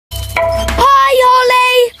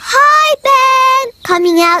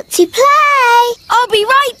coming out to play. I'll be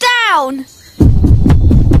right down.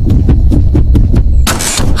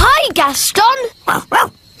 Hi, Gaston.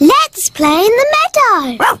 Let's play in the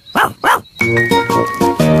meadow.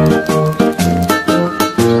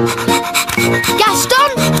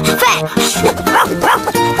 Gaston, fetch.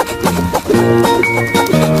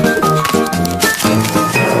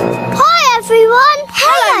 Hi, everyone.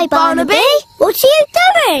 Hello, Barnaby. What are you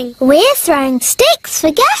doing? We're throwing sticks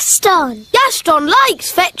for Gaston. Gaston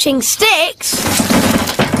likes fetching sticks.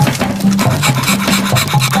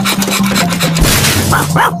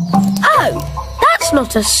 Oh, that's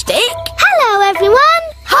not a stick. Hello, everyone.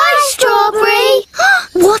 Hi, Strawberry.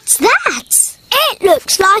 What's that? It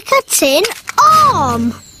looks like a tin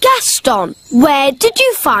arm. Gaston, where did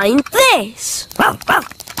you find this?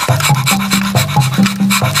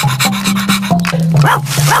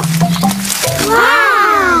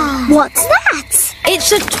 Wow! What's that?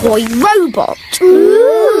 It's a toy robot.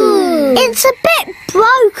 Ooh! It's a bit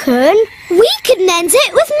broken. We could mend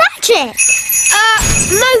it with magic.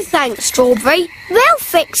 No thanks, Strawberry. We'll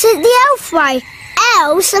fix it the elf way.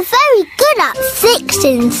 Elves are very good at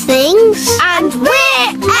fixing things. And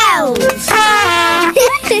we're elves.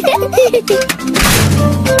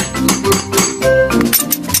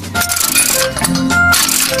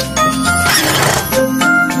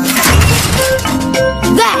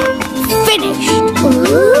 There, finished.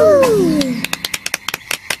 Ooh.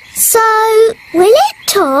 So, will it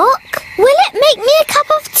talk? Will it make me a cup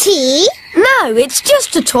of tea? No, it's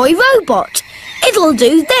just a toy robot. It'll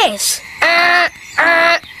do this.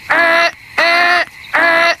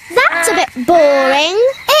 That's a bit boring.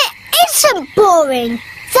 It isn't boring.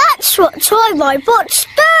 That's what toy robots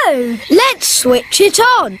do. Let's switch it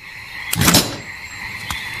on.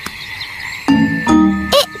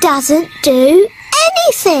 It doesn't do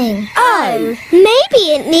anything. Oh.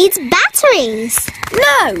 Maybe it needs batteries.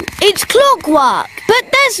 No, it's clockwork, but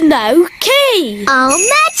there's no key. I'll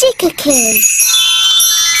magic a key.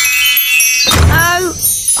 Oh,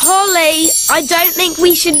 Holly, I don't think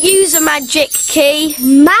we should use a magic key.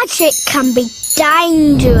 Magic can be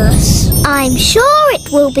dangerous. I'm sure it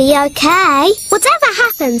will be okay. Whatever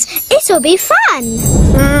happens, it'll be fun.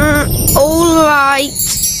 All right.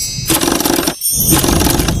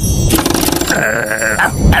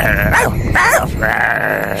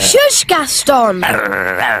 Shush, Gaston.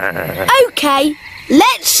 Okay,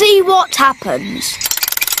 let's see what happens.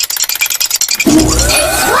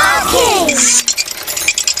 It's working!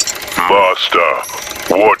 Master,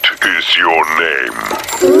 what is your name?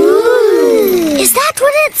 Ooh. Is that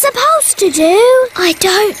what it's supposed to do? I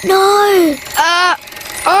don't know.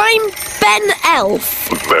 I'm Ben Elf.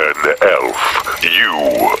 Ben Elf, you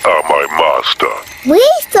are my master. We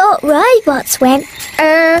thought robots went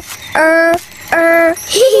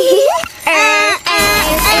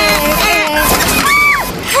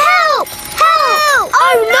Help! Help!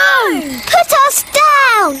 Oh no! Put us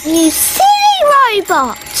down, you silly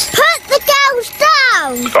robot! Put the girls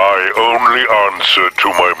down! I only answer to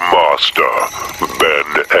my master, Ben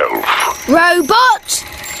Elf. Robot,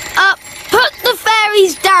 put the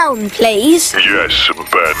fairies down, please. Yes,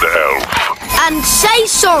 Ben Elf. And say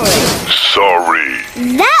sorry. Sorry.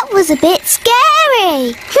 That was a bit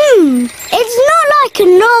scary. It's not like a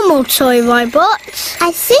normal toy robot.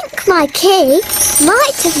 I think my key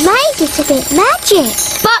might have made it a bit magic.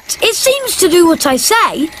 But it seems to do what I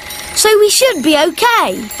say, so we should be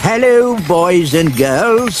okay. Hello, boys and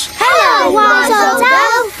girls. Hello, Wise Old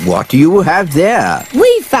Elf. What do you have there?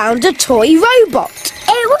 We found a toy robot.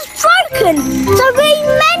 It was broken, so we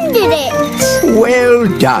mended it. Well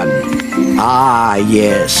done. Ah,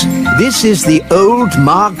 yes. This is the old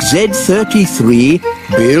Mark Z33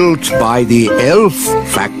 built by the Elf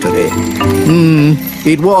Factory.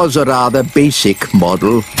 It was a rather basic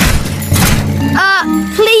model.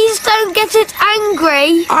 Please don't get it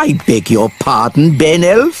angry. I beg your pardon, Ben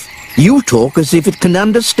Elf. You talk as if it can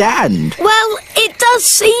understand. Well, it does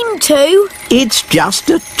seem to. It's just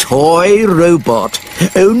a toy robot,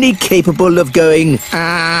 only capable of going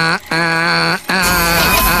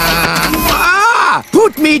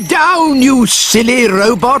Put me down, you silly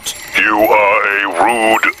robot! You are a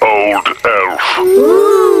rude old elf.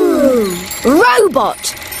 Ooh.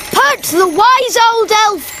 Robot, put the wise old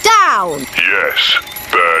elf down. Yes,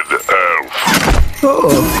 Ben Elf.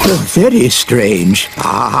 Oh, very strange.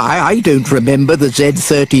 I don't remember the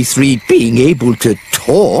Z33 being able to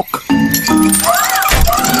talk.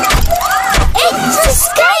 It's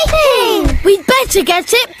escaping! We'd better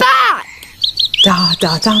get it back. Da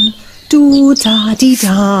da dum, do da dee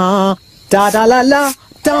da, da da la la,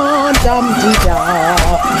 da dum dee da,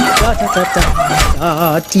 da da da da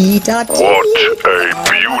da dee da dee. What a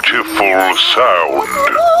beautiful sound.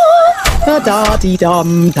 Da da dee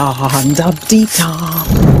dum dum dum dee dum.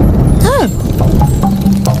 Oh,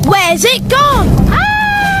 Where's it gone?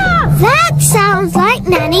 Ah! That sounds like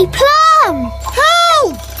Nanny Plum.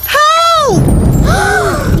 Help! Help!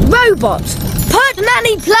 Robot, put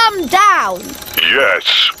Nanny Plum down.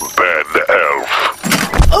 Yes, Ben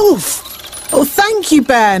Elf. oof! Oh, thank you,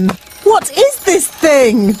 Ben. What is this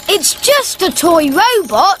thing? It's just a toy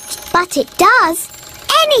robot. But it does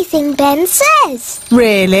anything Ben says.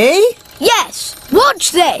 Really? Yes,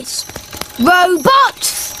 watch this. Robot,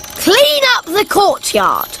 clean up the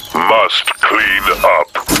courtyard. Must clean up.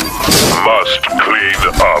 Must clean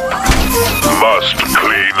up. Must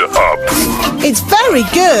clean up. It's very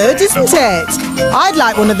good, isn't it? I'd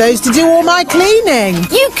like one of those to do all my cleaning.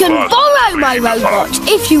 You can borrow my robot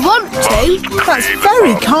if you want to. That's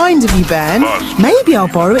very kind of you, Ben. Maybe I'll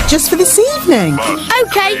borrow it just for this evening.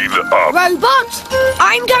 Okay, Robot,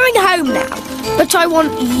 I'm going home now. But I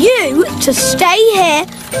want you to stay here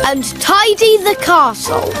and tidy the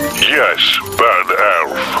castle. Yes, Ben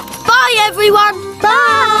Elf. Bye, everyone.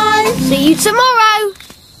 Bye. See you tomorrow.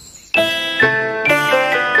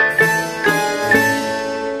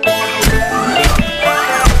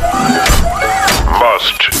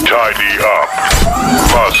 Must tidy up.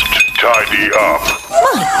 Must tidy up.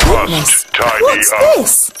 My goodness. Must tidy What's up.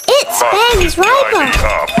 this? It's Ben's robot. Tidy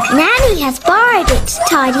up. Nanny has borrowed it to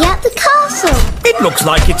tidy up the castle. It looks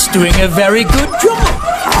like it's doing a very good job.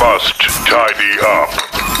 Must tidy up.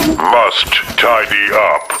 Must tidy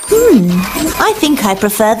up. I think I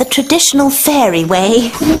prefer the traditional fairy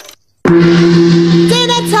way.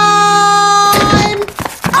 Dinner time!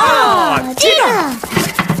 Dinner.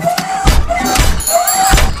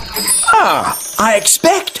 I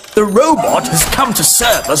expect the robot has come to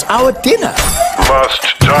serve us our dinner. Must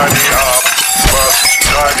tidy up. Must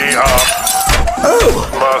tidy up. Oh,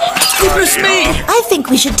 Must goodness tidy me! up. I think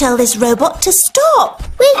we should tell this robot to stop.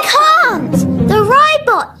 We can't. The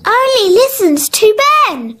robot only listens to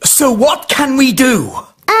Ben. So what can we do?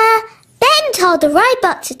 Ben told the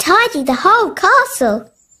robot to tidy the whole castle.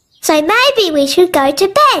 So maybe we should go to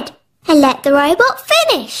bed and let the robot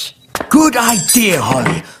finish. Good idea,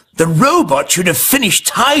 Holly. The robot should have finished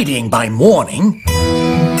tidying by morning.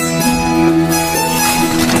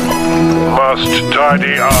 Must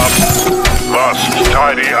tidy up. Must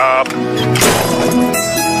tidy up.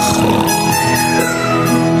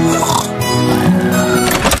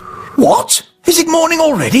 What? Is it morning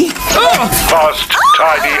already? Must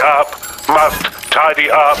tidy up. Must tidy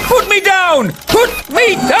up. Put me down! Put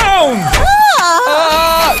me down!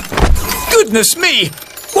 Goodness me!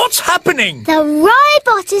 What's happening? The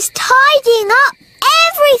robot is tidying up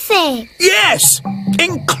everything. Yes,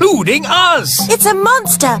 including us. It's a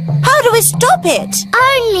monster. How do we stop it?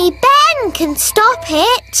 Only Ben can stop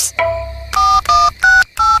it.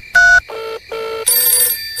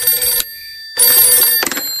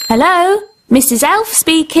 Hello, Mrs. Elf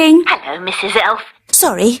speaking. Hello, Mrs. Elf.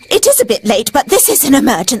 Sorry, it is a bit late, but this is an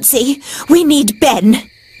emergency. We need Ben.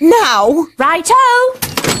 Now. Righto!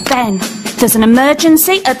 Ben, there's an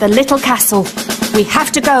emergency at the little castle. We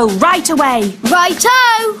have to go right away. Righto!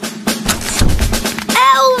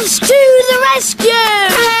 Elves to the rescue!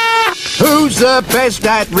 Who's the best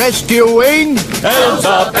at rescuing? Elves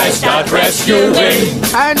are best at rescuing.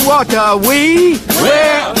 And what are we?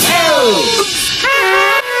 We're elves!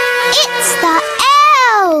 It's the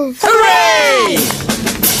elves. Hooray!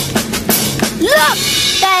 Look,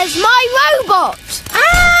 there's my robot.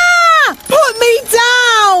 Put me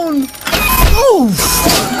down! Oof!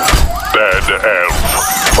 Ben Elf.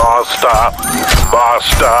 Master.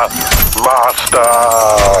 Master. Master.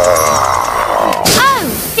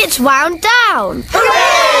 Oh, it's wound down.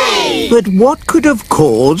 But what could have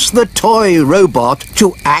caused the toy robot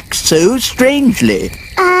to act so strangely?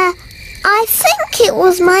 I think it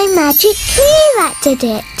was my magic key that did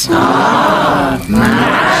it.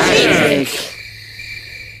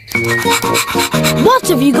 What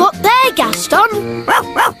have you got there, Gaston?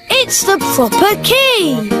 It's the proper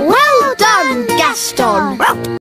key. Well done, Gaston.